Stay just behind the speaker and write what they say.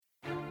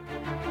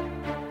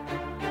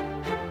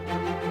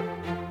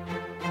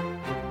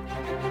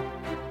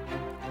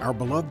Our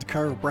beloved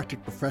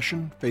chiropractic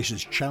profession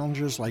faces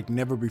challenges like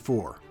never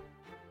before.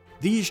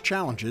 These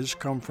challenges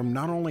come from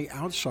not only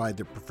outside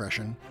the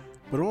profession,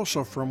 but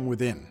also from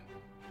within.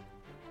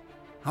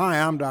 Hi,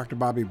 I'm Dr.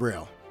 Bobby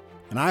Braille,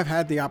 and I've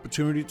had the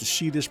opportunity to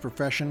see this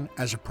profession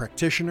as a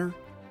practitioner,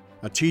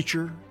 a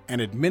teacher, an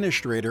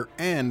administrator,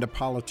 and a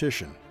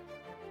politician.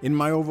 In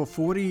my over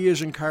 40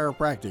 years in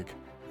chiropractic,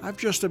 I've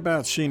just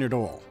about seen it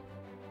all.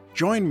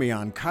 Join me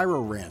on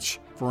Chiro Rants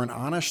for an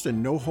honest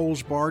and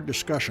no-holds-barred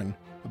discussion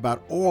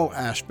about all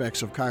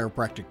aspects of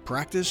chiropractic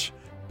practice,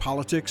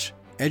 politics,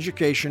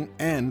 education,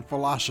 and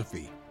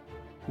philosophy.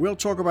 We'll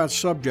talk about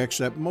subjects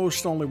that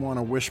most only want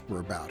to whisper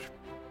about.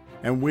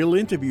 And we'll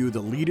interview the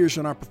leaders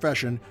in our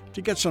profession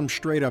to get some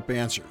straight-up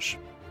answers.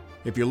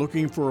 If you're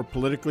looking for a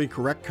politically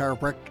correct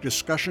chiropractic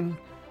discussion,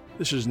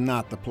 this is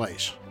not the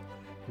place.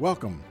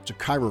 Welcome to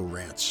Chiro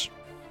Rants.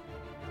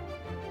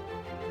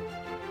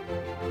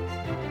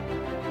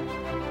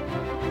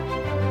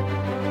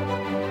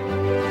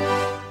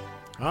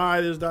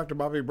 Hi, this is Dr.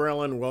 Bobby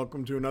Braille, and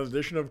welcome to another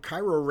edition of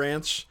Chiro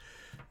Rants.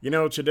 You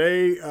know,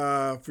 today,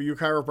 for you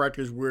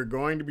chiropractors, we're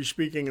going to be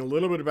speaking a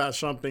little bit about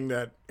something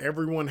that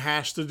everyone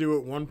has to do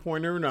at one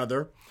point or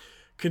another,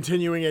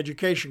 continuing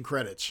education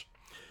credits.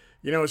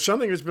 You know, it's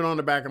something that's been on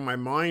the back of my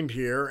mind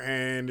here,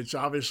 and it's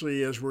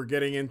obviously, as we're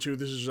getting into,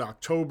 this is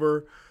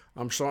October,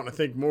 I'm starting to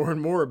think more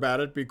and more about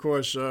it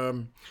because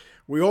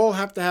we all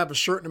have to have a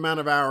certain amount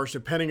of hours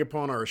depending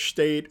upon our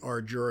state,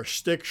 our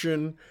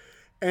jurisdiction,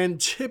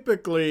 and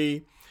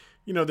typically,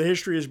 you know, the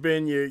history has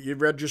been you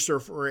register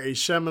for a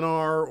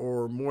seminar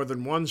or more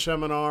than one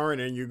seminar, and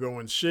then you go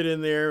and sit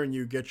in there and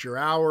you get your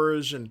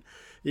hours and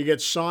you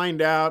get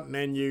signed out, and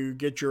then you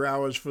get your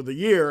hours for the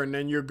year, and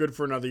then you're good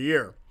for another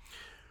year.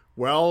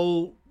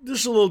 Well, this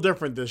is a little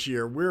different this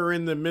year. We're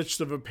in the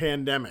midst of a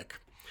pandemic.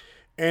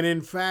 And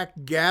in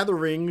fact,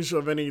 gatherings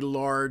of any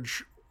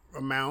large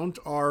amount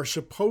are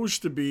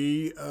supposed to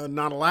be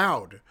not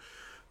allowed.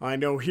 I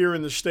know here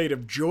in the state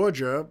of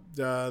Georgia,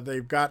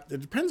 they've got,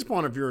 it depends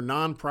upon if you're a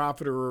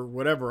nonprofit or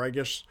whatever. I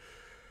guess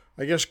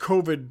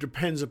COVID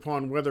depends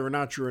upon whether or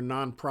not you're a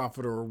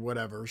nonprofit or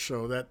whatever.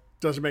 So that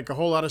doesn't make a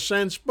whole lot of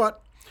sense.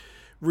 But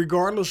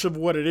regardless of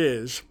what it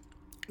is,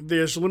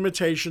 there's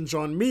limitations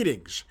on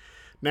meetings.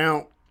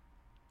 Now,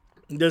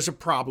 there's a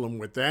problem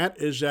with that,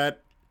 is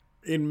that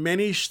in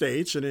many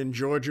states, and in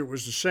Georgia it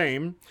was the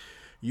same,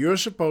 you're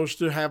supposed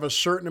to have a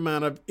certain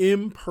amount of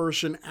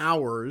in-person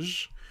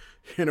hours,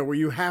 you know, where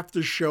you have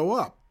to show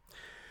up.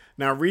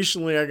 Now,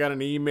 recently I got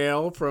an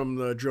email from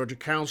the Georgia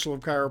Council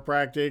of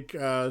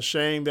Chiropractic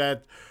saying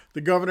that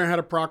the governor had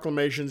a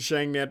proclamation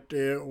saying that,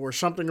 or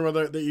something or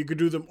other, that you could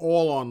do them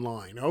all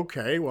online.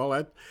 Okay, well,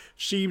 that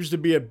seems to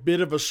be a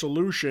bit of a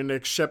solution,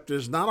 except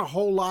there's not a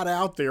whole lot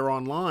out there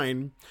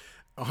online,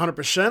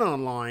 100%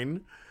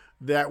 online,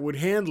 that would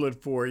handle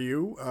it for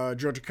you.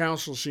 Georgia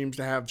Council seems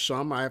to have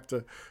some. I have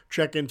to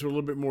check into a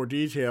little bit more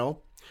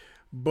detail.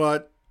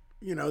 But,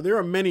 you know, there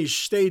are many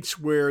states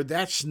where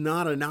that's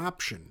not an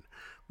option,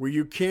 where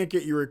you can't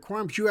get your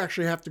requirements. You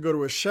actually have to go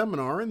to a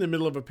seminar in the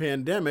middle of a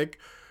pandemic,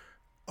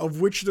 of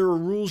which there are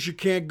rules you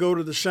can't go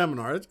to the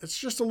seminar. It's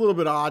just a little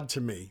bit odd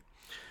to me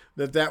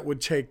that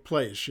would take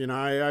place. You know,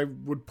 I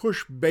would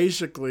push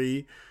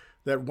basically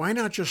that why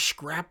not just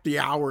scrap the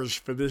hours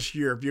for this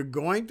year? If you're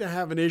going to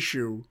have an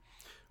issue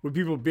with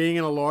people being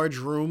in a large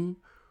room,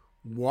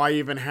 why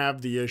even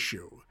have the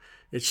issue?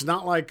 It's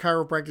not like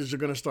chiropractors are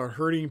going to start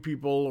hurting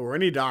people, or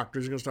any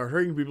doctors are going to start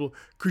hurting people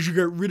because you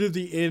got rid of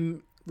the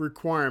in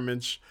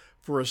requirements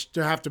for us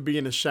to have to be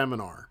in a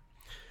seminar.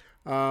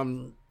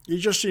 It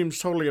just seems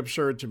totally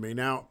absurd to me.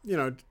 Now, you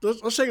know,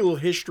 let's take a little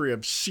history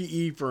of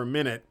CE for a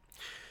minute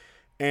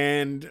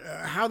and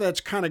how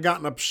that's kind of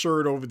gotten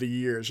absurd over the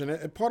years.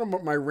 And part of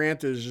what my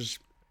rant is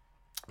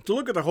to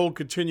look at the whole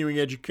continuing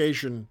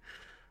education.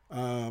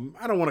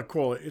 I don't want to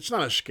call it, it's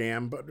not a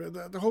scam,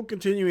 but the whole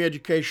continuing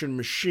education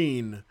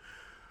machine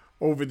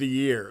over the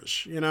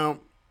years. You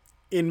know,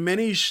 in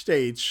many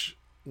states,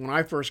 when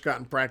I first got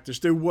in practice,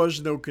 there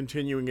was no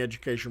continuing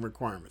education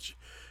requirements.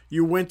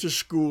 You went to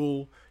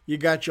school, you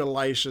got your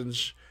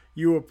license,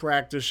 you were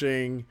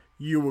practicing,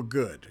 you were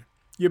good.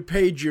 You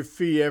paid your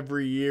fee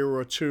every year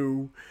or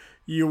two,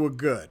 you were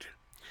good.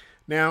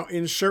 Now,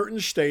 in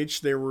certain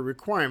states, there were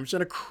requirements,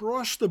 and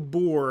across the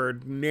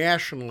board,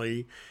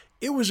 nationally,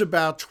 it was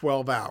about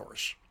 12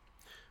 hours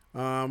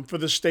for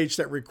the states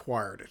that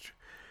required it.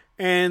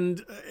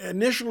 And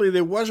initially,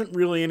 there wasn't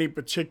really any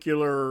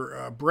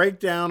particular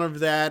breakdown of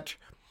that.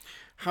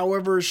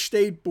 However,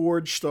 state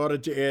boards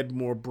started to add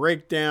more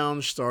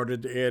breakdowns,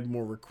 started to add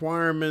more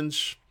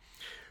requirements.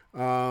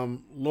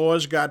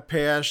 Laws got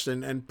passed,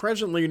 and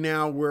presently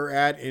now we're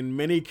at, in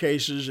many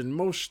cases, in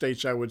most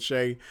states, I would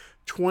say,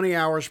 20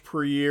 hours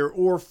per year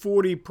or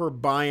 40 per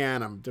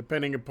biannum,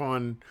 depending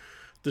upon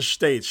the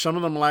states. Some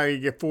of them allow you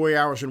to get 40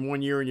 hours in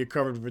 1 year and you're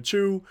covered for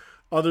 2.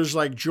 Others,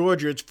 like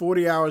Georgia, it's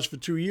 40 hours for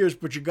 2 years,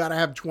 but you got to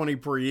have 20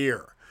 per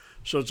year.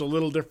 So it's a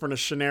little different a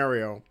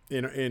scenario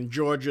in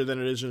Georgia than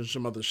it is in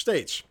some other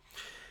states.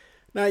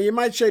 Now, you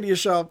might say to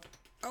yourself,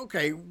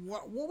 Okay,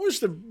 what was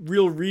the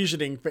real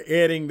reasoning for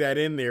adding that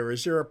in there?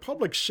 Is there a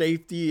public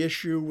safety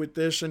issue with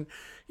this? And,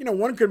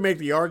 one could make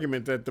the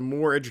argument that the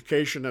more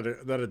education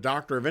that a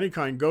doctor of any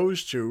kind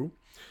goes to,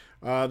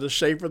 the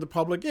safer the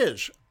public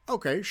is.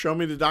 Okay, show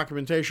me the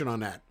documentation on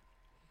that.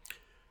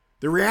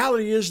 The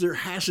reality is there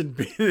hasn't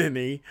been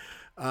any.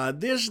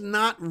 There's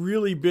not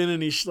really been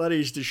any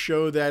studies to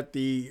show that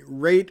the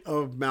rate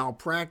of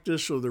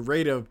malpractice or the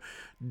rate of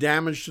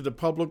damage to the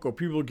public or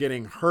people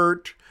getting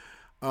hurt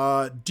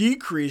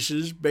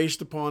decreases based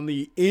upon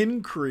the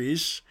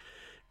increase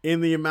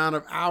in the amount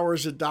of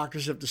hours that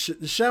doctors have to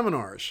sit in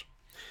seminars.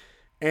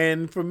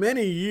 And for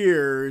many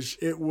years,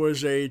 it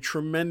was a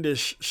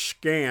tremendous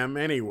scam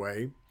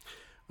anyway.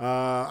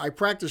 I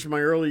practiced my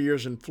early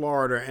years in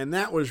Florida, and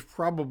that was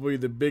probably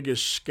the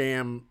biggest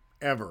scam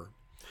ever.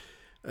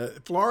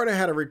 Florida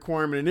had a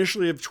requirement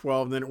initially of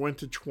 12, then it went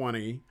to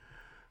 20.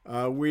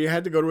 We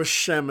had to go to a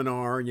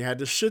seminar, and you had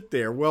to sit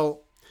there. Well,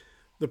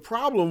 the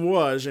problem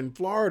was, in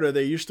Florida,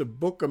 they used to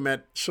book them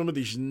at some of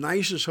these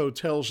nicest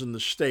hotels in the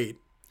state.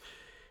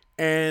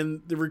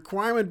 And the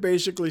requirement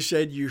basically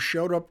said you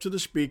showed up to the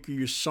speaker,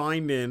 you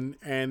signed in,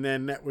 and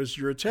then that was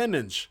your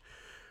attendance.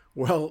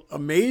 Well,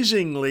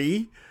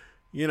 amazingly,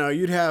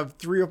 you'd have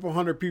 300 or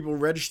 400 people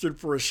registered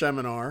for a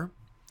seminar.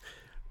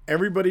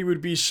 Everybody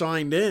would be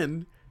signed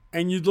in,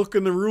 and you'd look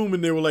in the room,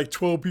 and there were like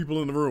 12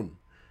 people in the room.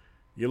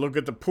 You look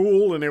at the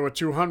pool, and there were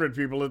 200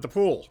 people at the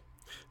pool.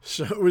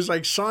 So it was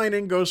like sign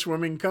in, go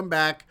swimming, come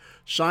back,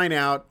 sign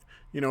out,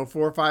 4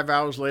 or 5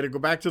 hours later, go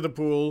back to the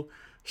pool,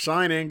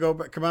 sign in, go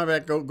back, come on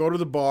back, go to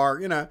the bar,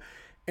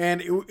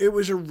 And it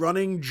was a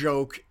running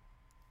joke,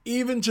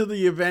 even to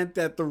the event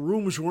that the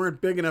rooms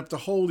weren't big enough to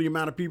hold the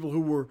amount of people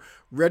who were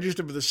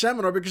registered for the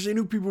seminar because they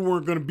knew people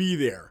weren't going to be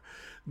there.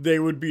 They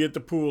would be at the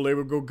pool, they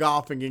would go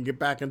golfing and get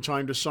back in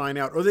time to sign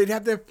out, or they'd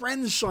have their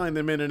friends sign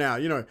them in and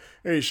out.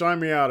 Hey,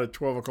 sign me out at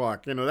 12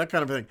 o'clock, that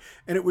kind of thing.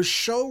 And it was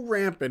so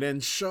rampant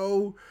and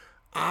so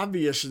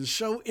obvious and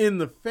so in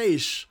the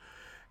face,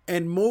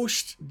 and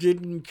most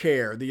didn't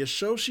care. The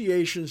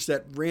associations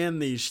that ran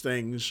these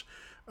things,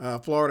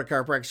 Florida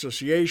Chiropractic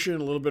Association,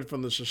 a little bit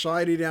from the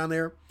society down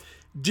there,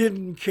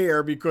 didn't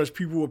care because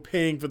people were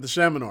paying for the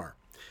seminar.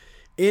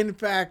 In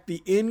fact,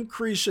 the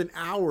increase in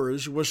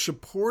hours was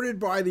supported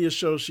by the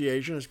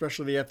association,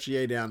 especially the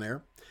FCA down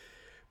there,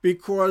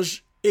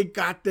 because it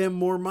got them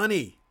more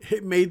money.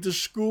 It made the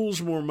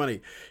schools more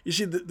money. You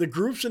see, the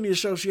groups and the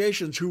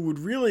associations who would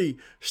really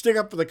stick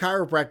up for the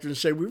chiropractor and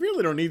say, we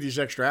really don't need these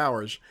extra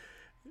hours,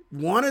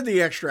 wanted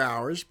the extra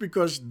hours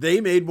because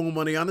they made more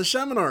money on the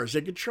seminars.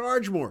 They could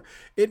charge more.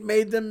 It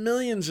made them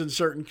millions in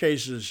certain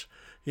cases,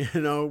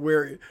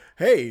 where,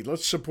 hey,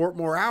 let's support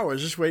more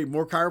hours. This way,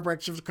 more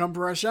chiropractors have to come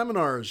for our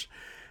seminars.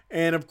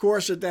 And of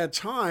course, at that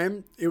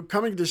time,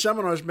 coming to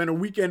seminars meant a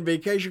weekend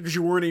vacation because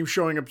you weren't even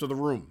showing up to the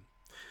room.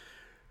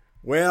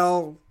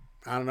 Well,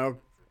 I don't know,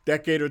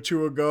 decade or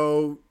two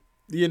ago,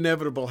 the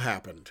inevitable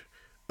happened.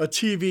 A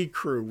TV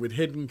crew with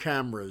hidden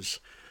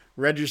cameras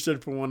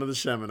registered for one of the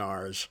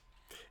seminars.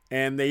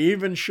 And they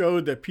even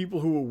showed that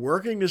people who were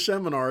working the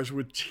seminars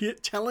were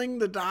telling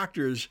the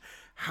doctors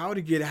how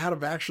to get out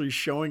of actually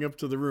showing up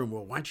to the room.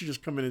 Well, why don't you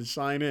just come in and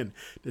sign in?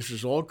 This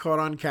was all caught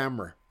on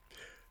camera.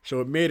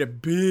 So it made a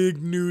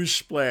big news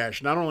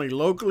splash, not only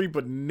locally,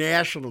 but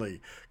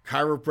nationally.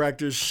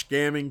 Chiropractors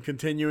scamming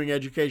continuing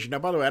education. Now,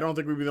 by the way, I don't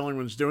think we'd be the only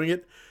ones doing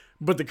it,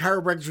 but the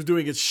chiropractors were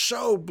doing it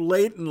so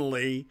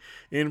blatantly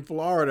in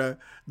Florida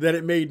that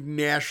it made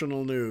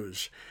national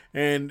news.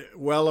 And,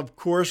 well, of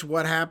course,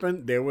 what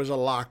happened? There was a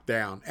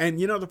lockdown. And,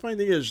 the funny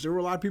thing is, there were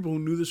a lot of people who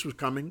knew this was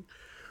coming,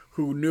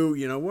 who knew,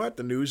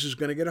 the news is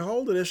going to get a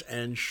hold of this.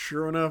 And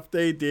sure enough,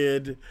 they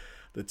did.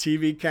 The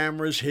TV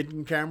cameras,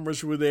 hidden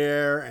cameras were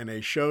there, and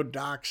they showed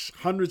docs,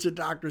 hundreds of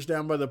doctors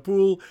down by the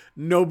pool,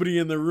 nobody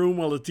in the room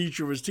while the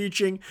teacher was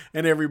teaching,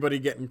 and everybody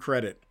getting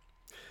credit.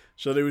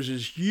 So there was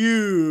this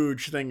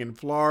huge thing in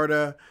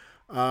Florida.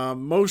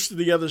 Most of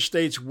the other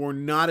states were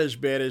not as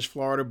bad as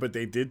Florida, but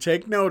they did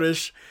take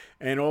notice,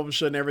 and all of a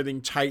sudden everything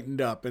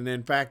tightened up. And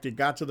in fact, it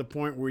got to the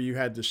point where you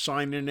had to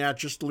sign in and out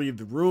just to leave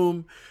the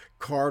room,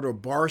 card or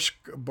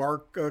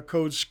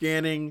barcode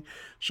scanning.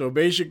 So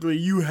basically,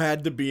 you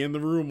had to be in the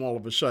room all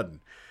of a sudden.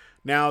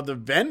 Now, the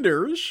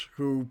vendors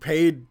who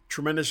paid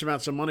tremendous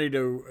amounts of money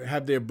to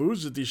have their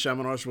booths at these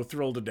seminars were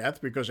thrilled to death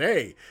because,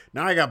 hey,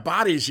 now I got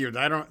bodies here.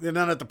 They're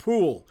not at the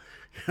pool.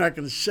 I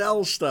can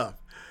sell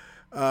stuff.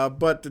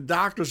 But the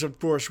doctors, of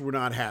course, were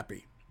not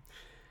happy.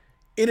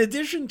 In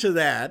addition to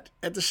that,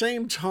 at the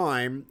same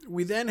time,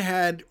 we then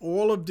had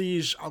all of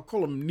these, I'll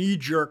call them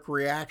knee-jerk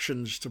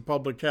reactions to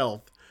public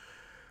health.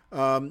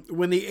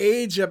 When the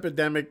AIDS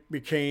epidemic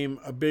became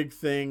a big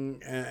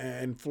thing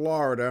in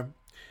Florida,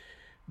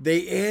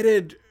 they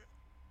added,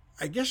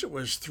 I guess it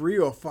was 3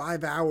 or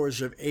 5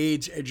 hours of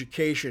AIDS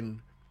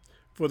education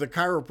for the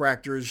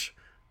chiropractors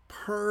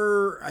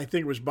per, I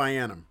think it was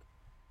biannum.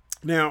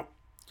 Now,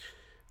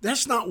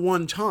 that's not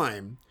one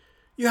time.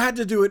 You had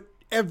to do it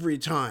every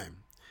time.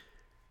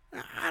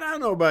 I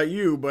don't know about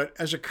you, but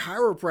as a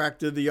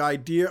chiropractor, the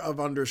idea of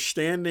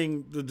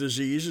understanding the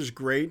disease is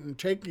great and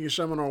taking a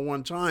seminar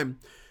one time,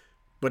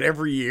 but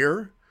every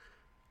year,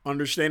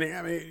 understanding,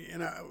 I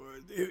mean,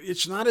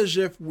 it's not as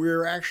if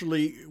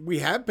we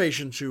have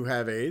patients who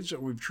have AIDS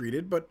that we've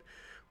treated, but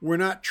we're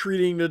not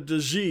treating the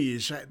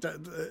disease.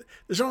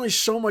 There's only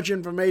so much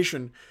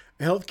information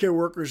a healthcare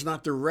worker is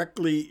not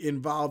directly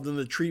involved in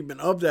the treatment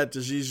of that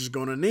disease is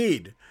going to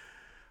need.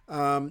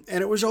 And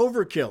it was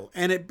overkill.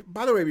 And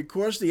by the way,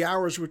 because the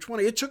hours were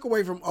 20, it took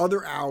away from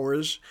other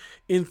hours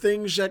in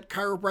things that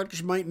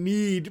chiropractors might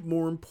need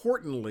more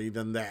importantly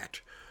than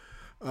that.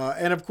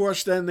 And of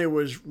course, then there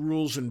was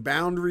rules and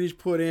boundaries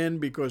put in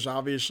because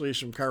obviously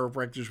some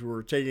chiropractors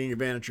were taking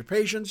advantage of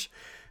patients.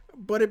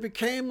 But it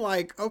became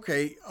like,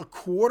 okay, a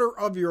quarter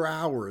of your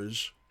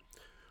hours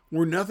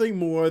were nothing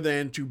more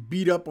than to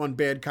beat up on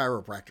bad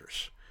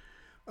chiropractors.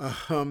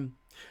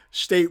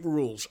 State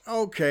rules.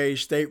 Okay,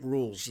 state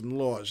rules and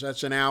laws.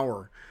 That's an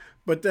hour.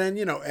 But then,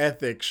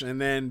 ethics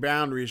and then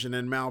boundaries and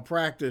then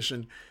malpractice.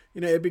 And,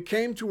 it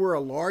became to where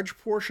a large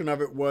portion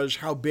of it was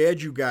how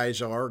bad you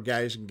guys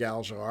and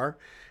gals are.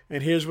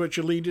 And here's what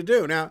you need to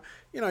do. Now,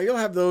 you'll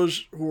have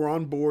those who are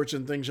on boards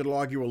and things that'll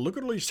argue, well, look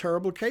at all these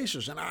terrible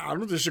cases. And I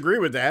don't disagree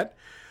with that.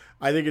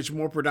 I think it's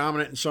more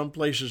predominant in some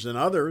places than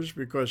others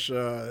because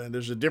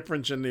there's a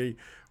difference in the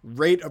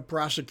rate of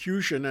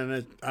prosecution,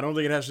 and I don't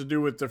think it has to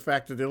do with the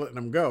fact that they're letting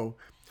them go.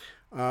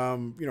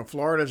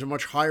 Florida has a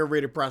much higher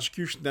rate of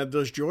prosecution than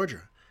does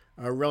Georgia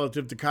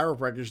relative to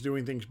chiropractors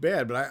doing things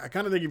bad. But I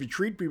kind of think if you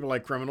treat people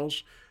like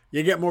criminals,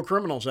 you get more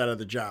criminals out of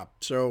the job.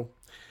 So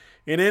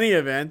in any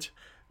event,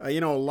 a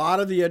lot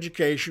of the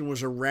education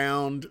was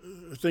around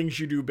things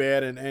you do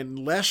bad and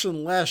less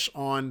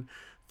on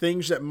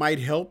things that might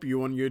help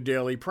you on your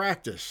daily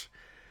practice.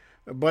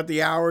 But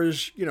the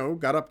hours,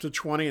 got up to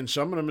 20, and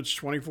some of them it's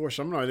 24.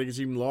 Some of them I think it's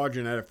even larger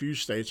in a few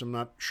states. I'm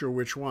not sure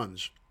which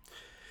ones.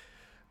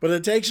 But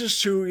it takes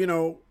us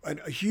to,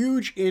 a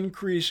huge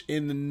increase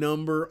in the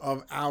number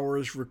of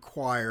hours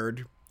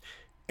required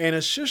and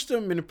a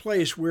system in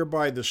place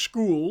whereby the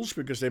schools,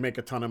 because they make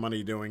a ton of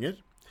money doing it,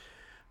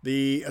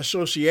 the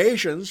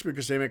associations,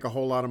 because they make a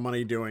whole lot of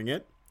money doing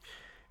it,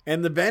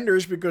 and the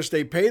vendors, because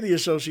they pay the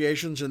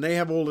associations and they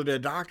have all of their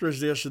doctors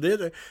there. So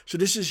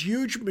this is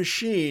huge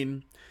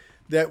machine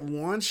that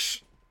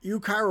wants you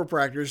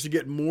chiropractors to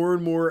get more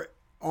and more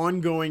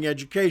ongoing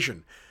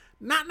education.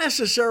 Not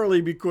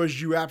necessarily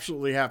because you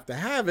absolutely have to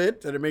have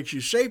it, that it makes you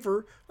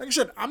safer. Like I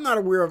said, I'm not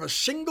aware of a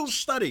single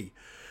study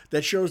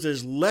that shows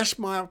there's less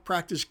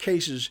malpractice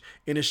cases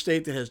in a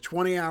state that has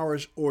 20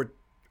 hours or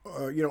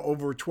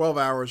over 12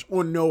 hours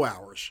or no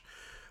hours.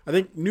 I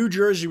think New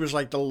Jersey was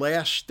like the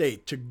last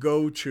state to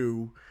go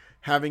to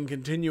having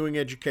continuing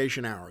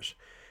education hours.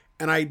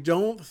 And I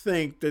don't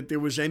think that there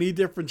was any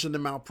difference in the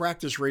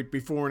malpractice rate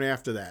before and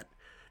after that.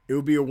 It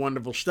would be a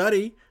wonderful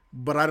study,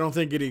 but I don't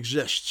think it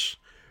exists.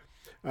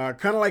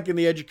 Kind of like in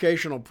the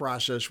educational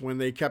process when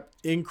they kept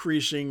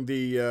increasing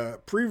the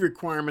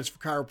pre-requirements for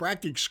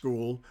chiropractic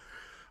school.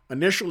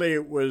 Initially,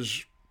 it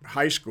was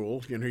high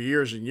school,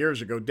 years and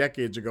years ago,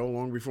 decades ago,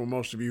 long before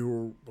most of you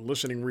who were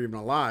listening were even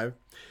alive.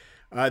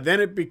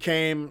 Then it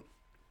became,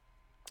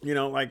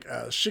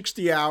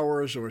 60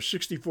 hours or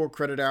 64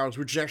 credit hours,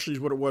 which actually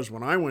is what it was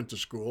when I went to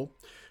school.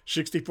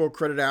 64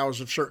 credit hours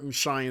of certain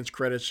science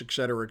credits, et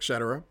cetera, et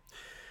cetera.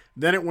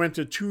 Then it went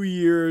to 2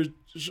 years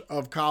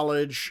of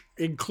college,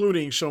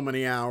 including so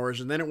many hours.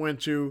 And then it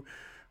went to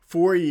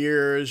 4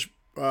 years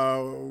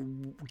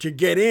to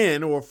get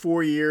in, or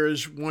 4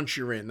 years once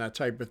you're in, that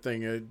type of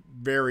thing. It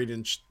varied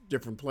in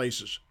different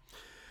places.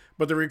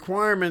 But the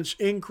requirements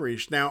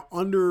increased. Now,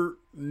 under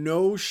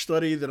no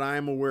study that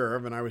I'm aware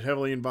of, and I was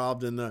heavily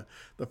involved in the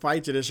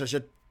fight to this, I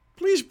said,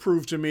 please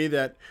prove to me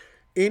that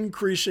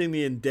increasing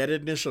the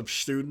indebtedness of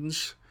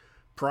students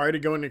prior to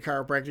going to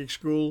chiropractic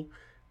school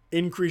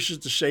increases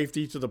the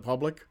safety to the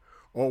public.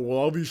 Oh, well,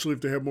 obviously,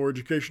 if they have more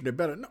education, they're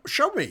better. No,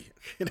 show me.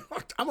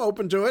 I'm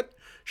open to it.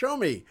 Show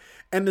me.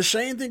 And the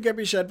same thing can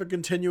be said for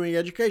continuing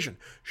education.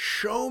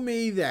 Show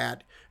me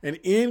that an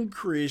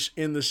increase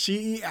in the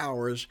CE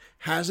hours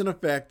has an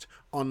effect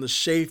on the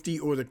safety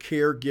or the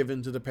care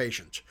given to the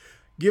patient.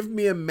 Give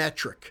me a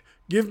metric.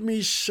 Give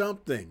me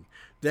something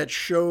that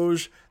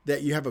shows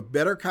that you have a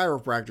better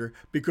chiropractor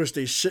because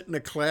they sit in a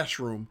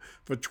classroom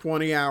for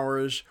 20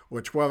 hours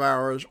or 12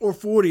 hours or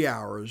 40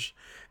 hours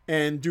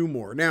and do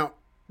more. Now,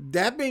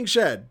 that being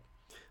said,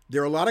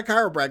 there are a lot of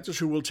chiropractors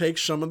who will take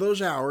some of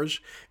those hours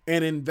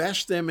and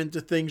invest them into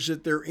things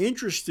that they're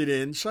interested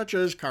in, such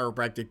as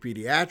chiropractic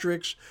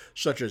pediatrics,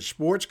 such as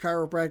sports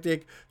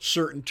chiropractic,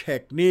 certain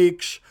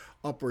techniques,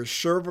 upper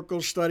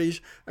cervical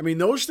studies. I mean,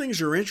 those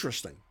things are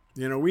interesting.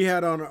 We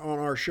had on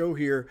our show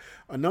here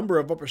a number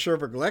of upper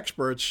cervical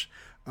experts,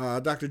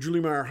 Dr. Julie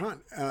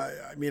Meyer-Hunt.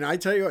 I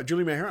tell you,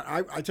 Julie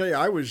Meyer-Hunt, I tell you,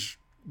 I was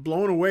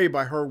blown away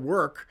by her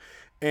work.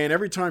 And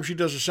every time she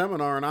does a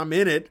seminar and I'm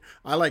in it,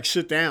 I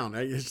sit down.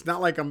 It's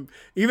not like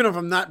even if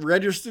I'm not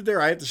registered there,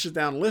 I have to sit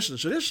down and listen.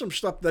 So there's some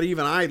stuff that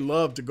even I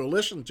love to go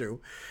listen to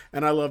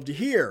and I love to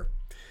hear.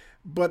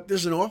 But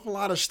there's an awful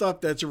lot of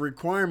stuff that's a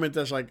requirement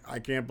that's like, I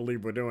can't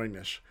believe we're doing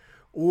this.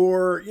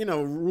 Or,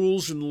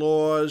 rules and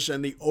laws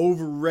and the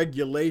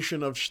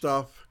over-regulation of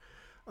stuff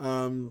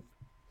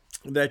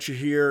that you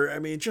hear. I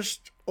mean,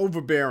 just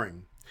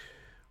overbearing.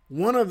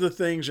 One of the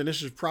things, and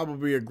this is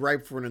probably a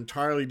gripe for an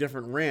entirely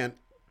different rant,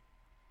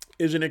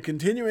 is in a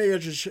continuing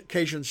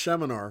education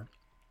seminar,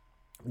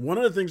 one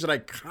of the things that I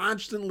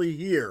constantly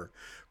hear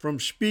from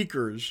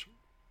speakers,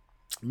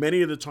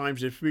 many of the times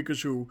they're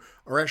speakers who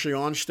are actually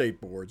on state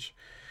boards,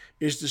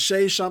 is to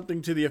say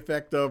something to the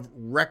effect of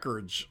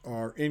records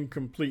are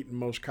incomplete in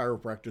most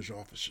chiropractors'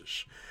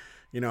 offices.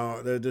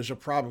 There's a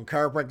problem.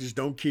 Chiropractors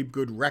don't keep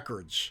good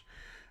records.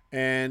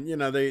 And,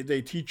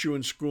 they teach you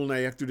in school now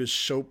you have to do this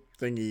SOAP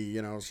thingy,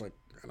 it's like,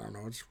 I don't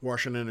know, it's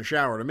washing in a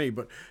shower to me,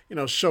 but,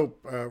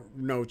 SOAP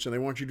notes, and they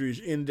want you to do these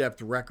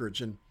in-depth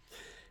records. And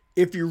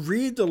if you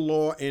read the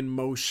law in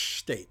most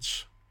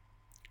states,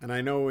 and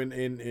I know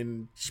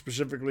in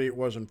specifically it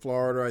was in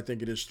Florida, I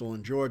think it is still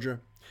in Georgia,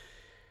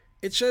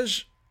 it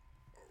says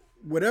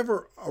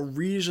whatever a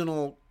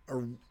reasonable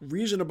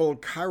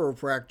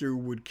chiropractor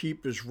would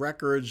keep as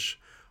records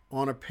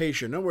on a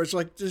patient. In other words,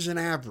 like there's an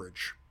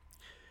average.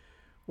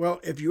 Well,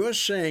 if you're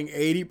saying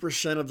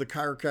 80% of the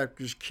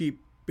chiropractors keep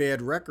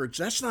bad records,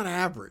 that's not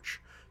average.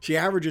 See,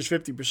 average is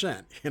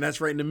 50%, and that's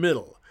right in the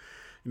middle.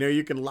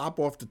 You can lop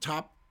off the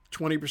top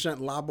 20%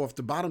 and lob off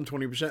the bottom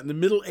 20%, and the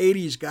middle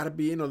 80's got to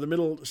be, the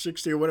middle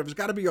 60 or whatever, it's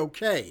got to be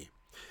okay.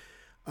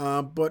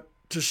 But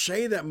to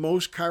say that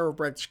most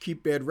chiropractors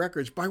keep bad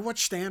records, by what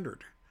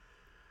standard?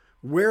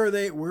 Where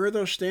are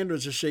those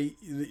standards to say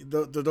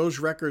those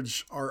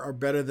records are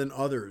better than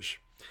others?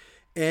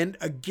 And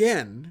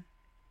again,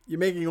 you're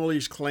making all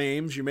these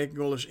claims, you're making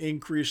all this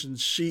increase in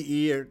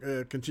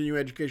CE, continuing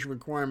education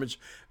requirements,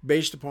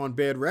 based upon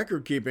bad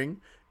record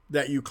keeping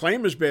that you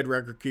claim is bad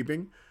record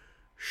keeping.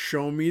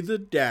 Show me the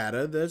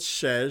data that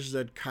says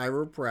that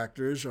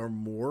chiropractors are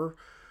more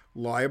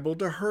liable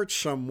to hurt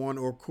someone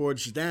or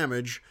cause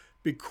damage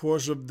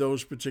because of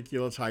those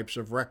particular types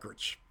of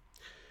records.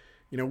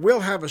 We'll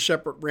have a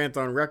separate rant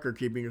on record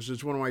keeping because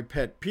it's one of my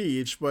pet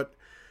peeves, but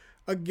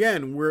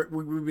again,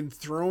 we've been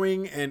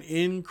throwing and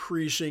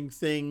increasing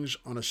things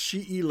on a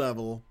CE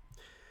level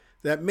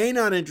that may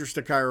not interest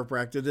a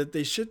chiropractor, that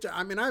they sit there.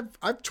 I mean,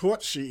 I've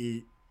taught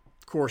CE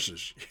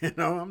courses.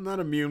 I'm not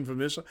immune from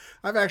this.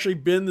 I've actually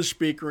been the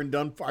speaker and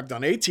I've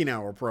done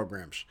 18-hour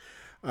programs,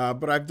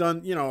 but I've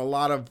done, a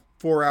lot of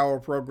 4-hour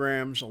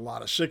programs, a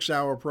lot of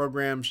 6-hour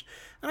programs.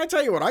 And I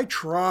tell you what, I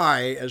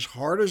try as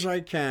hard as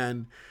I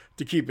can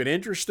to keep it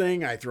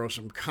interesting. I throw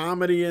some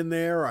comedy in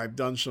there. I've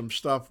done some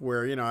stuff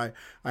where,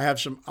 I have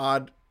some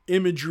odd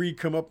imagery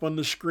come up on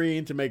the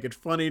screen to make it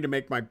funny, to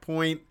make my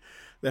point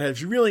that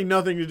has really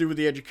nothing to do with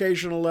the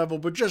educational level,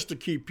 but just to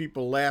keep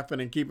people laughing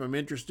and keep them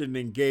interested and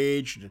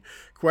engaged and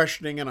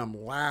questioning. And I'm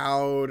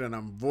loud and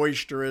I'm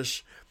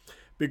boisterous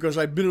because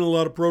I've been in a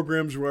lot of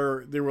programs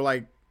where they were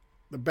like,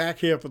 the back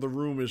half of the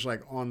room is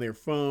like on their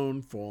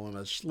phone, falling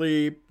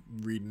asleep,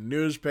 reading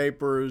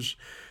newspapers.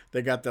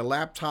 They got their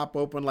laptop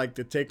open like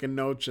they're taking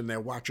notes and they're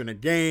watching a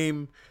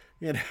game.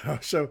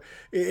 So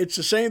it's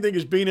the same thing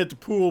as being at the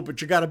pool,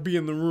 but you got to be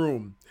in the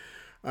room.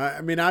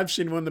 I've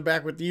seen one in the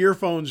back with the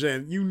earphones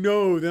in.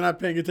 They're not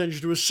paying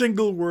attention to a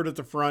single word at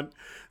the front.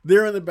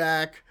 They're in the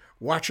back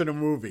watching a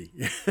movie,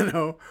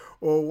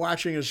 or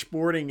watching a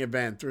sporting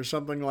event or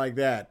something like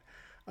that.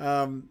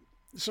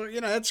 So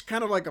it's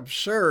kind of like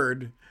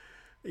absurd,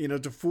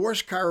 to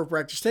force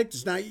chiropractors to take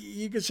this. Now,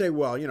 you could say,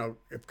 well,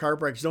 if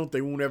chiropractors don't,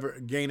 they won't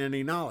ever gain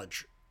any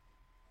knowledge.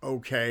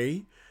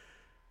 Okay.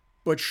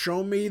 But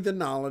show me the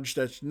knowledge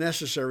that's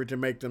necessary to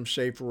make them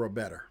safer or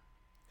better.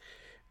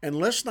 And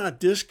let's not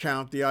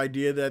discount the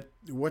idea that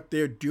what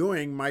they're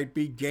doing might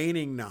be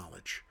gaining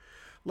knowledge.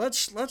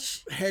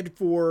 Let's head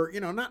for,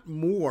 not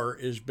more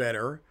is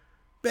better.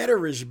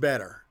 Better is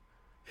better.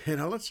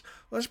 Let's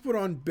put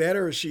on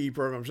better CE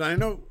programs. And I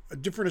know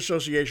different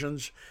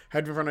associations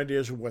have different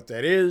ideas of what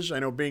that is. I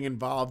know being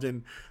involved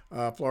in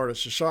Florida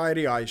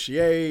Society,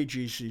 ICA,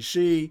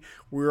 GCC,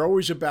 we were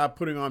always about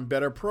putting on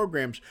better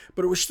programs,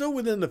 but it was still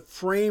within the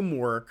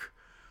framework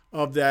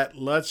of that.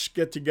 Let's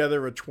get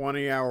together a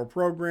 20-hour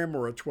program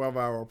or a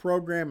 12-hour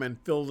program and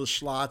fill the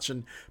slots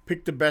and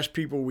pick the best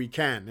people we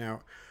can.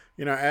 Now,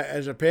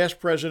 as a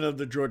past president of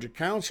the Georgia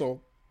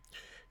Council,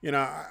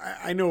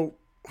 I know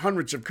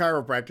hundreds of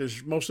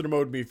chiropractors. Most of them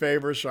owed me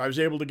favors, so I was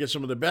able to get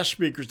some of the best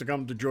speakers to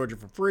come to Georgia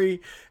for free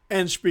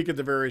and speak at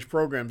the various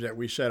programs that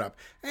we set up.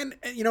 And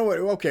you know what?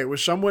 Okay, it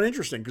was somewhat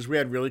interesting because we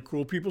had really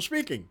cool people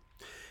speaking.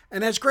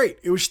 And that's great.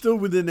 It was still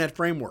within that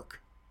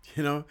framework.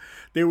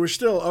 They were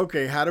still,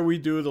 okay, how do we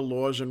do the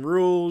laws and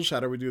rules?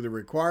 How do we do the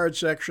required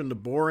section, the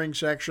boring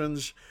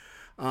sections?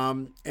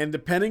 And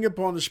depending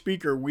upon the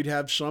speaker, we'd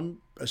have some,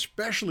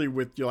 especially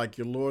with your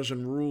laws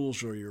and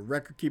rules or your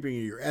record keeping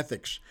or your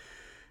ethics.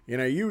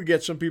 You would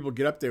get some people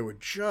get up there would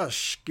just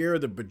scare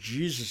the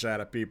bejesus out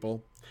of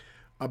people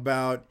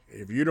about,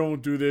 if you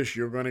don't do this,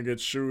 you're going to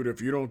get sued.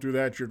 If you don't do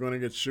that, you're going to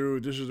get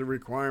sued. This is the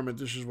requirement.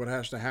 This is what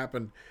has to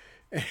happen.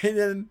 And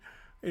then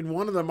in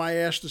one of them, I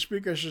asked the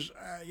speaker, I says,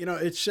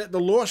 it said, the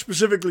law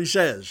specifically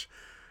says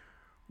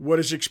what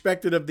is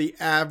expected of the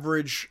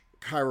average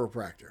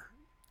chiropractor.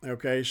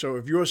 Okay, so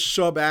if you're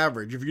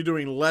sub-average, if you're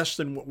doing less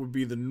than what would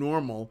be the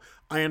normal,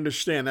 I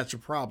understand that's a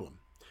problem.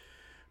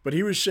 But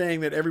he was saying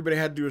that everybody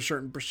had to do a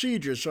certain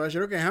procedure. So I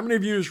said, okay, how many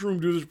of you in this room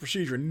do this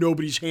procedure? And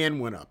nobody's hand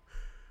went up.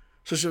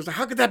 So she was like,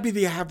 how could that be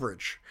the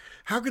average?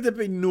 How could that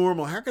be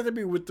normal? How could that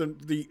be what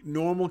the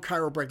normal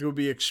chiropractor would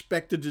be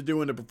expected to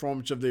do in the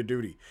performance of their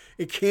duty?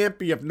 It can't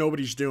be if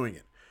nobody's doing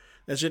it.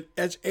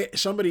 That's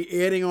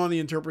somebody adding on the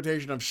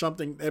interpretation of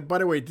something. By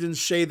the way, it didn't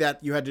say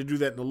that you had to do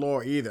that in the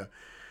law either.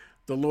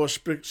 The law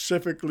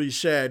specifically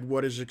said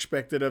what is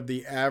expected of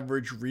the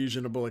average,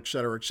 reasonable, et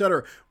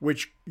cetera,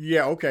 which,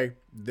 yeah, okay,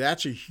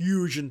 that's a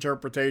huge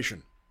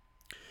interpretation.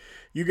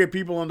 You get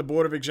people on the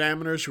board of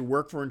examiners who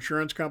work for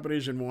insurance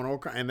companies and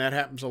and that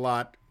happens a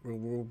lot.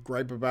 We'll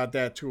gripe about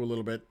that too a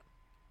little bit.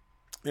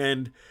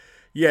 And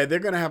yeah, they're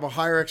going to have a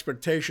higher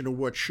expectation of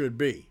what should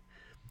be.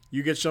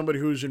 You get somebody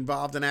who's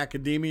involved in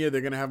academia,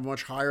 they're going to have a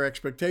much higher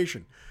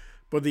expectation.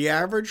 But the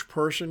average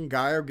person,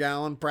 guy or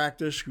gal in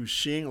practice, who's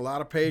seeing a lot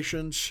of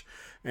patients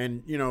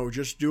and,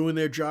 just doing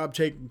their job,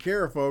 taking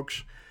care of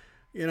folks,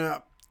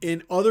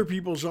 in other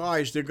people's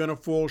eyes, they're going to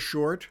fall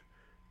short,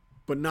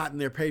 but not in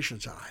their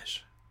patients'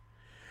 eyes.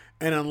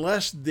 And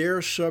unless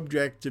they're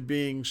subject to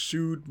being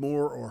sued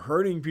more or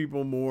hurting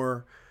people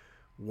more,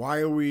 why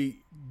are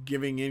we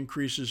giving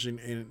increases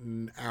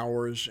in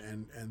hours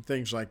and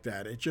things like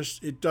that?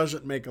 It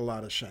doesn't make a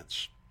lot of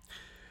sense.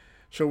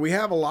 So we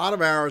have a lot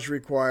of hours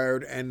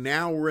required, and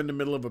now we're in the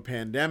middle of a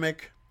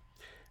pandemic,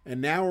 and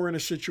now we're in a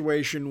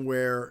situation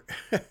where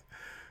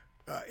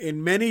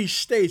in many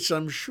states,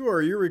 I'm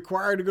sure, you're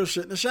required to go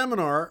sit in a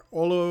seminar,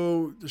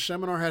 although the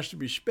seminar has to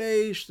be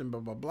spaced and blah,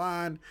 blah,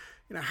 blah. And,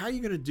 how are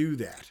you going to do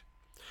that?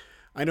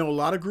 I know a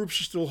lot of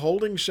groups are still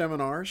holding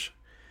seminars,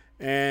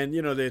 and,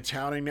 they're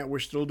touting that we're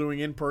still doing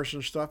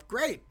in-person stuff.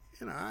 Great.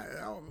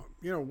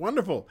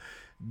 Wonderful.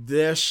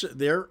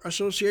 Their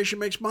association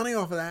makes money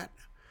off of that.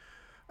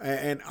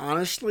 And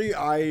honestly,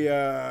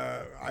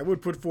 I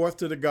would put forth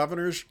to the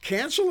governors,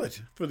 cancel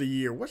it for the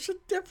year. What's the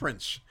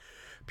difference?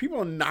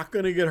 People are not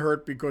going to get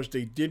hurt because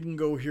they didn't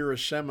go hear a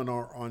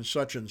seminar on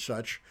such and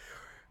such,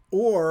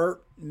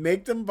 or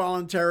make them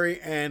voluntary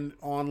and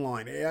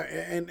online.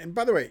 And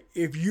by the way,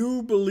 if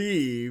you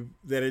believe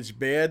that it's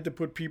bad to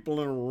put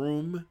people in a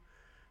room,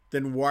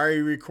 then why are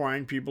you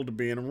requiring people to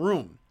be in a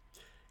room?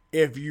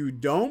 If you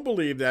don't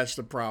believe that's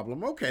the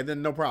problem, okay,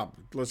 then no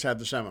problem. Let's have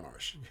the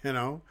seminars,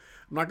 I'm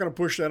not going to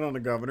push that on the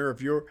governor.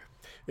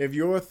 If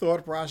your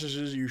thought process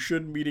is you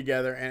shouldn't be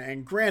together,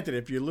 and granted,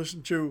 if you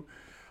listen to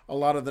a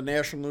lot of the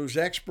national news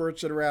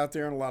experts that are out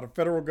there and a lot of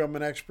federal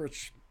government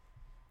experts,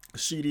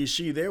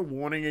 CDC, they're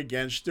warning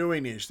against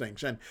doing these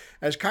things. And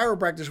as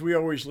chiropractors, we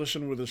always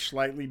listen with a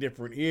slightly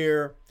different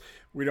ear.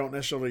 We don't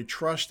necessarily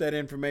trust that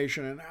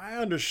information, and I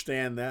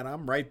understand that.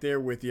 I'm right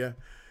there with you.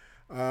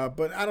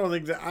 But I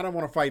don't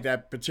want to fight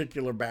that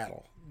particular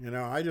battle.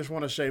 I just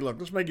want to say, look,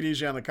 let's make it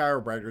easy on the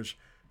chiropractors.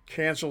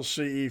 Cancel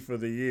CE for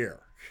the year.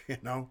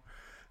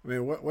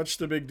 What's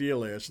the big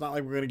deal here? It's not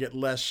like we're going to get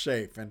less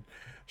safe. And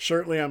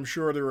certainly, I'm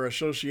sure there are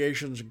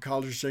associations and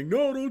colleges saying,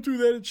 no, don't do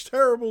that. It's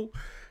terrible.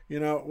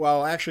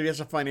 Well, actually, that's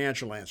a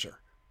financial answer.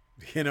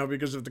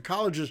 Because if the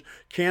colleges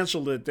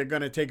canceled it, they're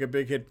going to take a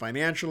big hit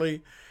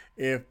financially.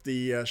 If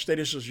the state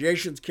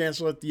associations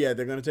cancel it, yeah,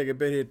 they're going to take a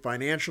big hit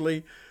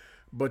financially.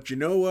 But you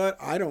know what?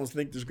 I don't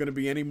think there's going to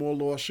be any more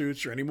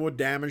lawsuits or any more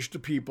damage to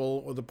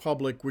people or the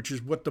public, which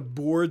is what the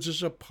boards are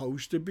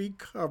supposed to be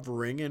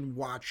covering and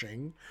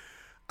watching.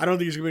 I don't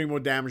think there's going to be any more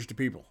damage to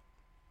people.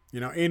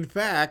 In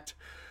fact,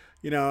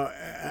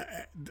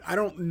 I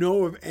don't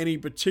know of any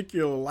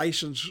particular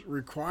license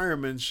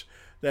requirements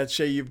that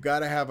say you've got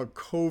to have a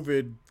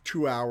COVID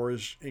 2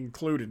 hours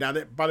included. Now,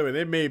 by the way,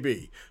 there may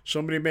be.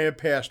 Somebody may have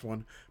passed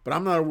one, but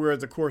I'm not aware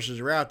that the courses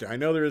are out there. I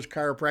know there is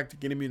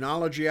chiropractic and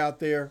immunology out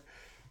there.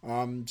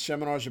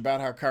 Seminars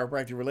about how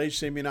chiropractic relates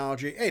to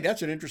immunology. Hey,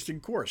 that's an interesting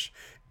course.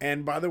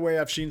 And by the way,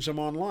 I've seen some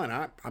online.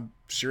 I'm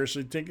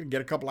seriously thinking, get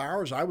a couple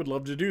hours. I would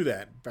love to do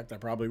that. In fact, I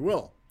probably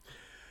will.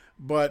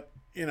 But,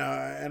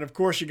 and of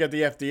course you got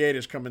the FDA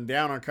that's coming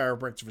down on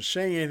chiropractors for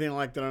saying anything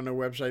like that on their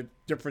website.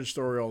 Different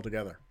story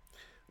altogether.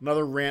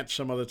 Another rant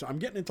some other time. I'm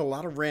getting into a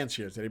lot of rants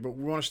here today, but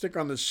we want to stick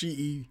on the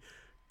CE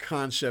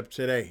concept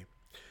today.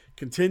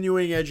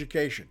 Continuing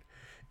education.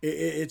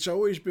 It's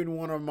always been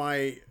one of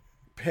my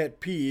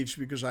pet peeves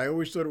because I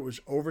always thought it was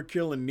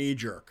overkill and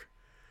knee-jerk.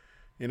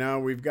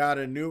 We've got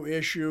a new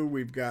issue.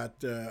 We've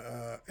got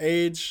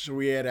AIDS, so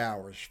we add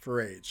hours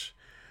for AIDS.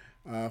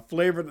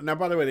 Flavor. Now,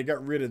 by the way, they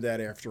got rid of that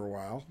after a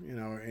while,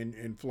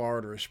 in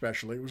Florida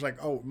especially. It was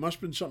like, oh, it must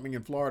have been something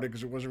in Florida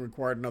because it wasn't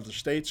required in other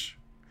states.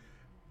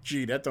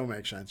 Gee, that don't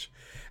make sense.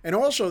 And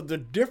also, the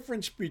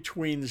difference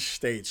between the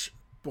states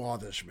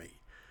bothers me.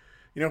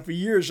 For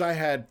years, I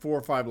had 4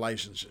 or 5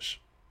 licenses.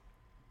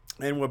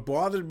 And what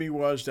bothered me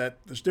was that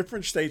there's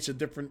different states have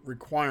different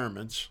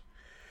requirements.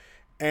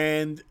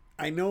 And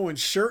I know in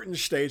certain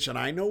states, and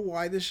I know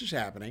why this is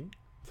happening,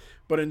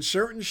 But in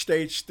certain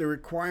states, the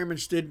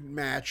requirements didn't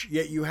match,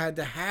 yet you had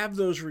to have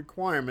those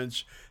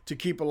requirements to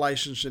keep a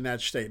license in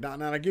that state. Now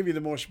I'll give you the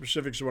more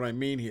specifics of what I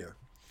mean here.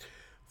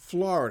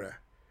 Florida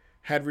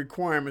had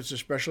requirements,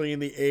 especially in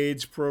the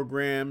AIDS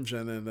programs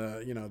and in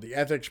the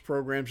ethics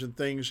programs and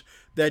things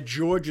that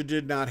Georgia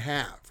did not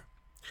have.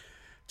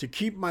 To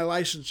keep my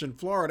license in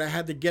Florida, I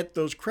had to get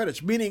those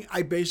credits, meaning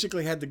I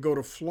basically had to go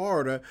to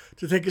Florida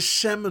to take a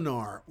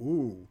seminar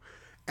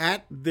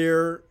at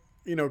their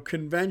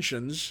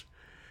conventions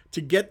to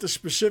get the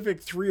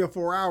specific 3 or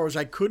 4 hours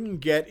I couldn't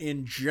get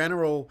in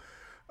general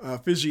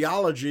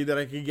physiology that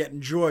I could get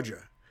in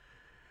Georgia.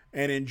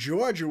 And in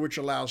Georgia, which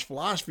allows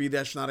philosophy,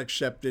 that's not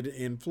accepted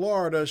in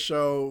Florida.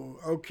 So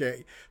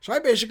I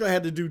basically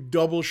had to do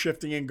double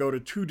shifting and go to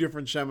 2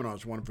 different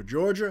seminars, one for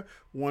Georgia,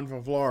 one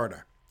for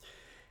Florida.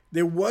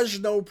 There was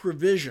no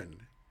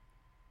provision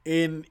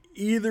in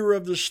either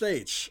of the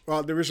states.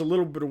 Well, there is a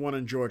little bit of one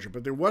in Georgia,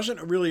 but there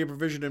wasn't really a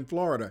provision in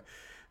Florida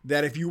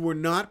that if you were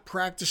not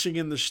practicing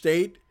in the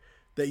state,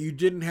 that you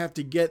didn't have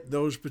to get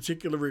those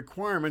particular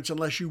requirements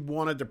unless you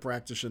wanted to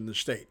practice in the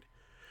state.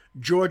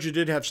 Georgia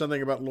did have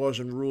something about laws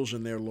and rules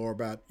in their law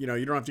about, you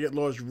don't have to get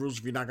laws and rules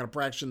if you're not going to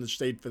practice in the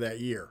state for that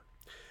year.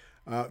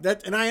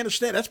 And I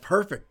understand, that's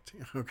perfect,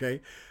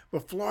 okay?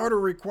 But Florida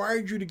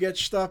required you to get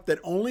stuff that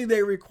only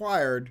they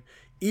required,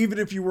 even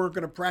if you weren't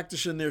going to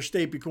practice in their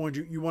state because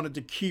you wanted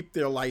to keep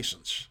their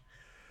license.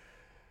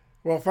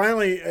 Well,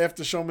 finally,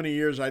 after so many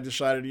years, I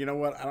decided, you know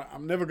what,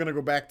 I'm never going to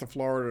go back to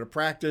Florida to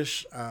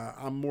practice.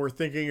 I'm more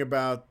thinking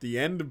about the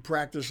end of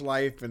practice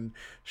life and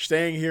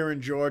staying here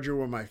in Georgia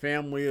where my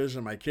family is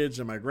and my kids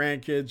and my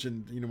grandkids.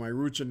 And, my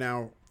roots are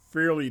now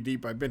fairly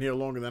deep. I've been here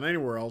longer than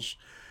anywhere else.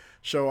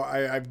 So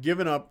I've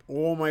given up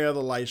all my other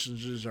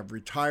licenses. I've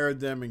retired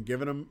them and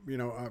given them,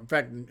 in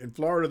fact, in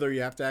Florida, though,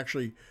 you have to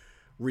actually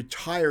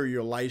retire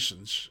your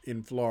license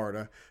in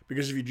Florida,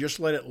 because if you just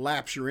let it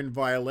lapse, you're in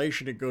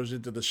violation. It goes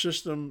into the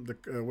system,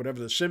 whatever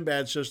the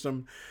SIMBAD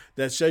system,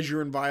 that says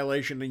you're in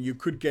violation, and you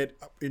could get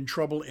in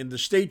trouble in the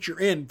state you're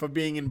in for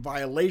being in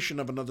violation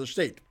of another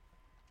state.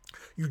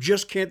 You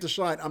just can't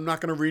decide, I'm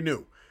not going to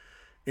renew.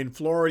 In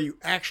Florida, you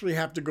actually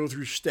have to go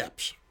through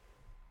steps.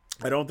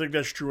 I don't think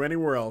that's true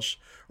anywhere else,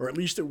 or at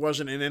least it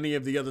wasn't in any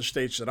of the other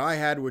states that I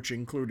had, which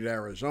included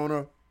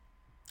Arizona,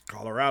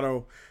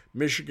 Colorado,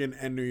 Michigan,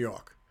 and New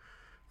York.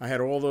 I had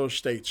all those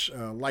states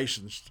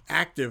licensed,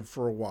 active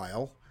for a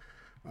while,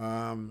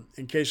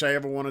 in case I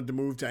ever wanted to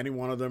move to any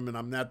one of them. And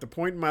I'm at the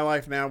point in my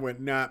life now where,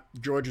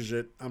 Georgia's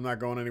it. I'm not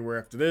going anywhere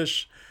after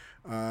this.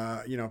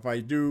 If I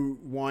do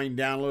wind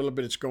down a little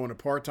bit, it's going to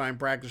part-time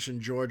practice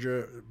in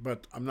Georgia,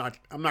 but I'm not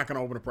going to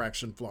open a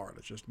practice in Florida.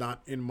 It's just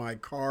not in my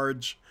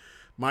cards.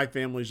 My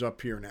family's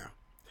up here now.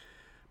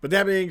 But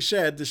that being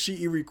said, the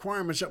CE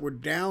requirements that were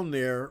down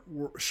there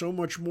were so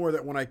much more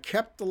that when I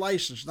kept the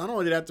license, not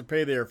only did I have to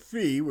pay their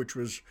fee, which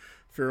was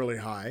fairly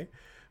high,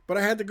 but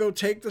I had to go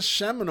take the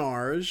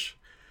seminars,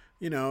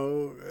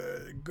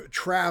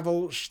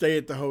 travel, stay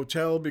at the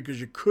hotel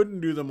because you couldn't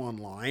do them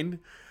online.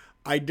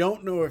 I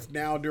don't know if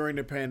now during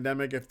the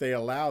pandemic, if they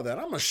allow that.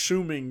 I'm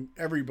assuming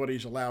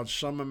everybody's allowed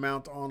some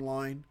amount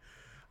online.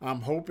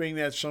 I'm hoping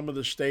that some of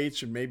the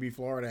states and maybe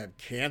Florida have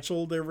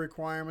canceled their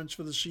requirements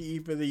for the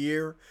CE for the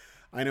year.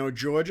 I know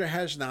Georgia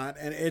has not.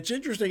 And it's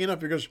interesting enough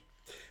because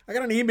I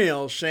got an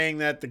email saying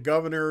that the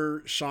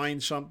governor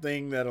signed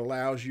something that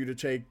allows you to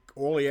take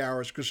all the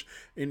hours, because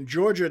in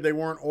Georgia, they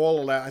weren't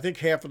all allowed. I think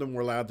half of them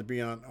were allowed to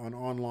be on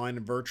online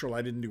and virtual.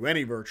 I didn't do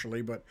any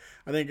virtually, but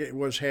I think it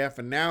was half.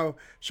 And now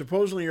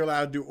supposedly you're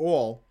allowed to do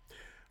all.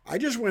 I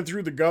just went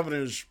through the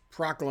governor's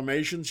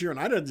proclamations here, and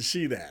I didn't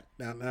see that.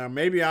 Now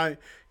maybe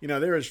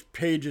there is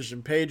pages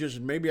and pages,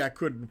 and maybe I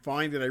couldn't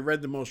find it. I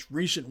read the most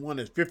recent one,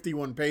 has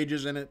 51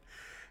 pages in it.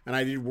 And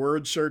I did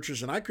word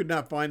searches, and I could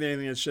not find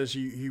anything that says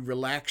he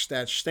relaxed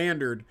that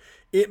standard.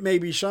 It may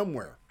be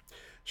somewhere.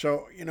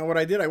 So, what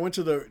I did? I went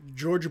to the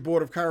Georgia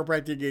Board of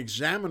Chiropractic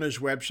Examiners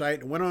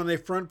website and went on their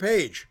front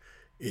page.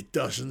 It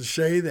doesn't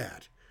say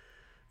that.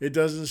 It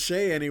doesn't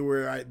say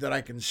anywhere that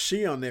I can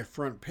see on their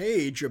front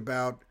page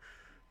about,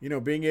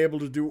 being able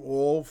to do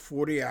all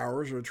 40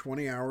 hours or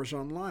 20 hours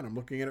online. I'm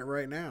looking at it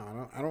right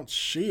now. I don't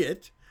see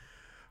it.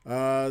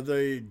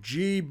 The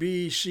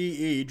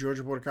GBCE,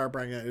 Georgia Board of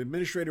Chiropractic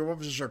administrative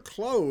offices, are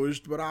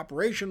closed but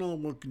operational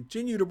and will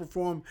continue to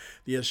perform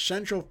the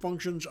essential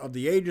functions of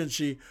the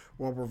agency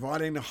while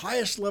providing the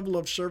highest level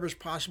of service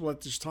possible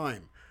at this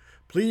time.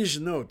 Please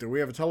note that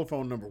we have a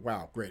telephone number.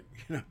 Wow, great.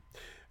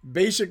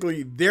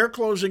 Basically, they're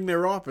closing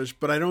their office,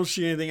 but I don't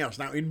see anything else.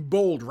 Now, in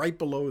bold, right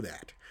below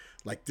that,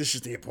 like this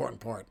is the important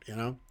part,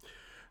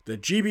 The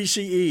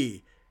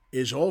GBCE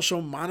is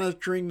also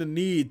monitoring the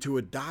need to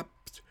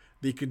adopt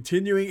the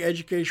continuing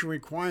education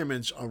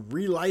requirements of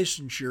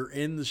relicensure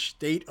in the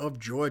state of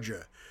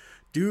Georgia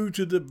due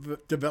to the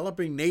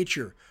developing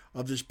nature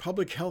of this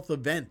public health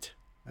event.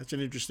 That's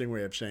an interesting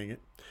way of saying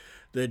it.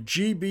 The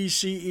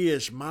GBCE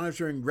is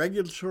monitoring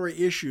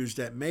regulatory issues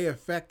that may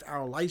affect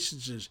our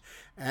licenses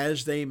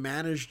as they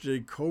manage the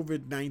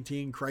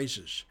COVID-19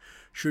 crisis.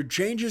 Should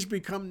changes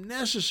become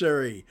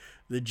necessary,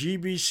 The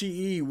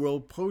GBCE will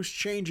post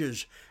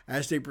changes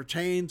as they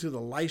pertain to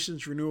the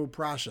license renewal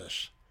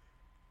process.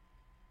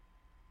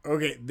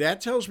 Okay,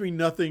 that tells me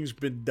nothing's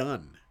been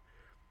done.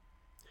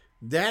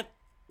 That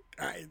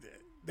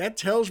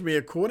tells me,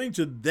 according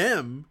to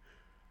them,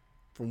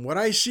 from what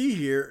I see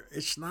here,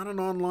 it's not an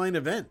online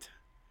event.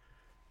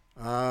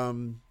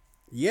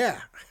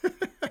 Yeah.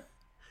 A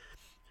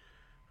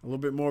little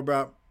bit more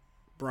about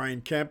Brian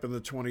Kemp and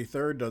the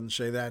 23rd. Doesn't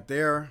say that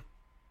there.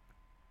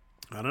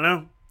 I don't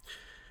know.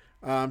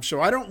 So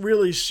I don't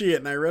really see it,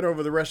 and I read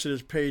over the rest of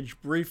this page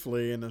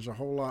briefly, and there's a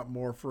whole lot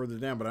more further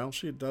down, but I don't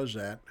see it does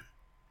that.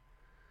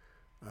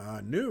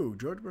 New.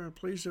 Georgia Brown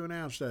pleased to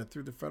announce that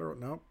through the federal...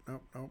 Nope.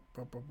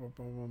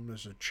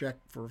 There's a check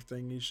for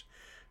thingies.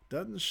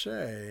 Doesn't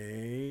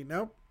say...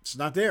 Nope, it's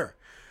not there.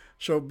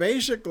 So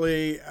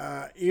basically,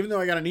 even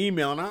though I got an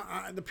email,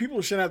 and the people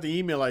who sent out the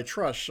email I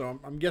trust, so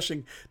I'm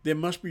guessing there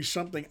must be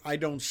something I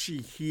don't see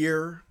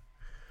here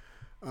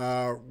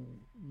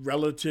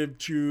relative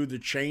to the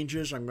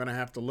changes. I'm going to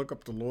have to look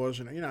up the laws,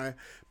 and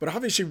but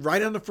obviously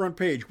right on the front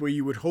page where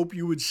you would hope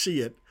you would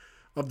see it,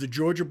 of the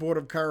Georgia Board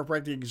of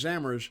Chiropractic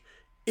Examiners,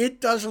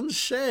 it doesn't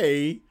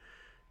say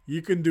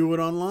you can do it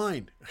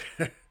online.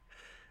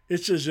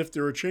 It says if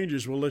there are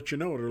changes, we'll let you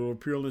know. It'll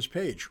appear on this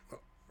page.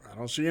 Well, I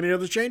don't see any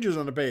other changes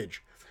on the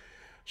page.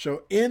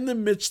 So in the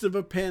midst of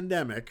a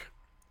pandemic,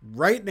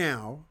 right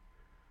now,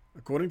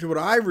 according to what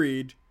I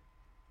read,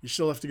 you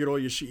still have to get all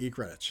your CE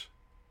credits.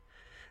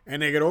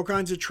 And they get all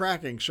kinds of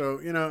tracking. So,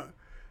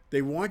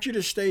 they want you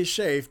to stay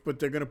safe, but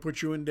they're going to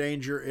put you in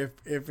danger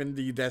if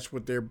indeed that's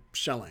what they're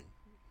selling.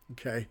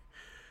 Okay?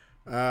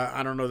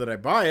 I don't know that I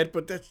buy it,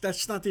 but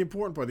that's not the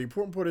important part. The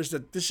important part is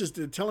that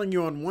they're telling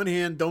you on one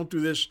hand, don't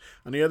do this.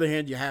 On the other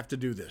hand, you have to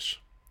do this.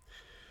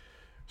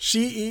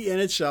 CE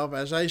in itself,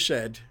 as I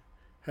said,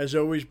 has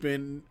always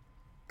been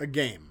a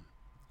game.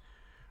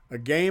 A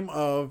game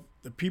of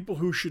the people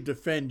who should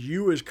defend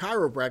you as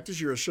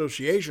chiropractors, your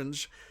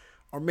associations,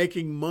 are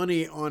making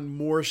money on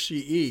more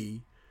CE.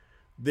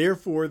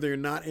 Therefore, they're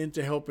not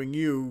into helping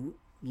you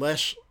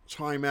less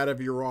time out of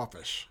your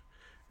office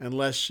and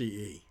less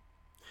CE.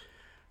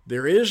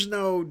 There is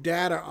no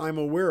data I'm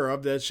aware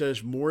of that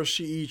says more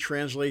CE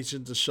translates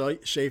into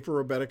safer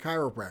or better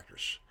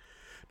chiropractors.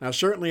 Now,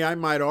 certainly I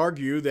might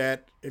argue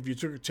that if you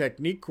took a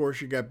technique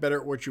course, you got better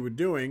at what you were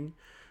doing,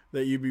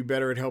 that you'd be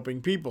better at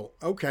helping people.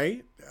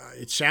 Okay,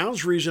 it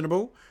sounds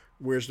reasonable.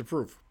 Where's the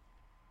proof?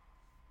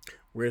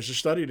 Where's the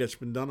study that's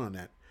been done on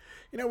that?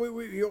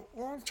 We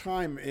all the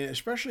time,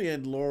 especially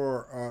in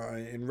law,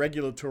 in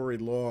regulatory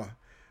law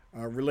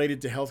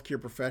related to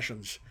healthcare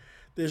professions,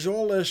 there's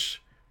all this,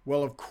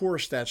 well, of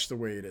course that's the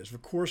way it is.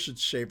 Of course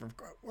it's safer.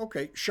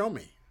 Okay, show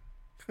me.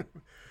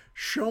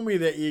 Show me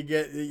that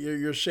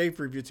you're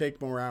safer if you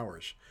take more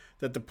hours,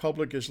 that the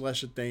public is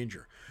less at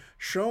danger.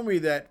 Show me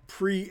that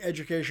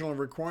pre-educational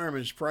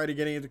requirements prior to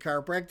getting into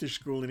chiropractic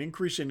school and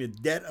increasing the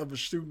debt of a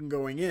student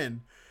going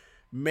in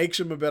makes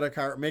him or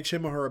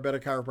her a better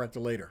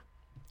chiropractor later.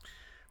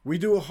 We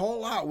do a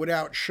whole lot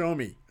without show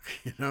me,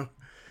 I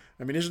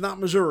mean, this is not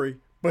Missouri,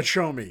 but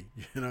show me,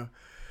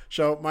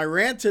 So my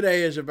rant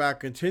today is about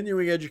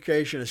continuing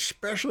education,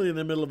 especially in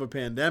the middle of a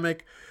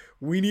pandemic.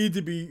 We need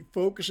to be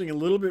focusing a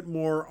little bit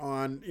more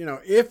on,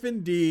 if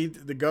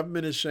indeed the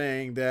government is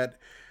saying that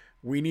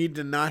we need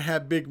to not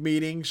have big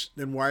meetings,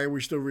 then why are we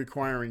still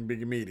requiring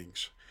big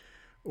meetings?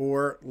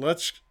 Or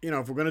let's,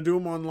 if we're going to do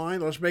them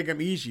online, let's make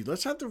them easy.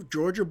 Let's have the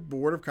Georgia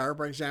Board of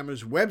Chiropractic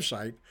Examiners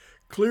website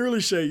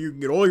clearly say you can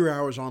get all your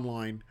hours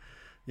online.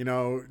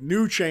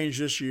 New change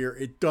this year,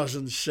 it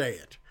doesn't say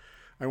it.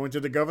 I went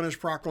to the governor's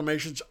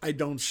proclamations. I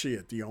don't see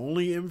it. The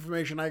only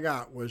information I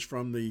got was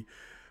from an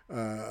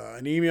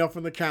email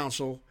from the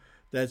council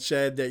that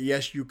said that,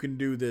 yes, you can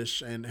do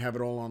this and have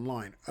it all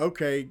online.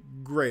 Okay,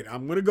 great.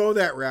 I'm going to go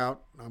that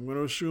route. I'm going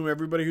to assume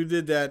everybody who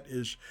did that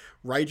is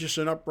righteous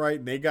and upright,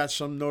 and they got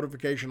some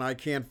notification I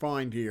can't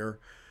find here,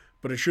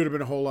 but it should have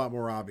been a whole lot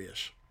more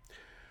obvious.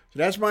 So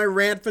that's my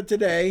rant for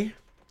today.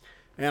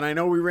 And I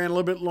know we ran a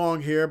little bit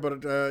long here,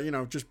 but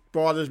it just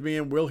bothers me,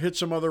 and we'll hit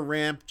some other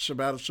rants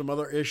about some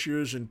other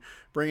issues and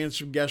bring in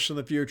some guests in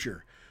the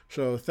future.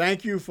 So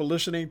thank you for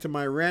listening to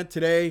my rant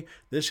today.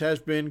 This has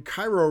been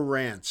Chiro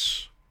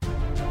Rants.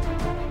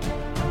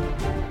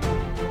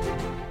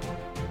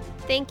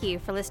 Thank you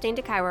for listening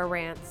to Chiro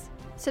Rants.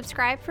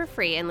 Subscribe for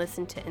free and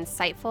listen to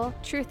insightful,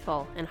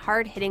 truthful, and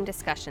hard-hitting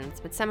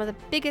discussions with some of the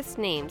biggest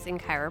names in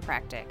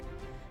chiropractic.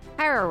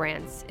 Chiro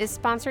Rants is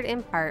sponsored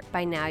in part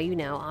by Now You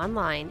Know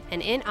online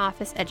and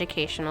in-office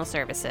educational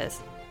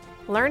services.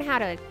 Learn how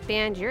to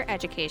expand your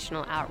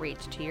educational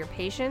outreach to your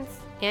patients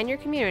and your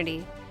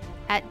community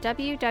at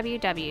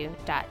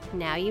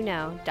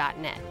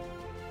www.nowyouknow.net.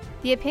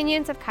 The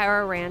opinions of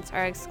Chiro Rants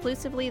are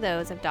exclusively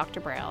those of Dr.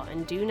 Braille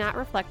and do not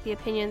reflect the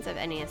opinions of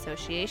any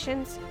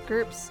associations,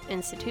 groups,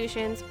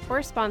 institutions,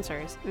 or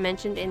sponsors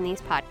mentioned in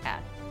these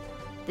podcasts.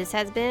 This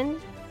has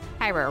been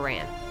Chiro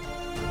Rant.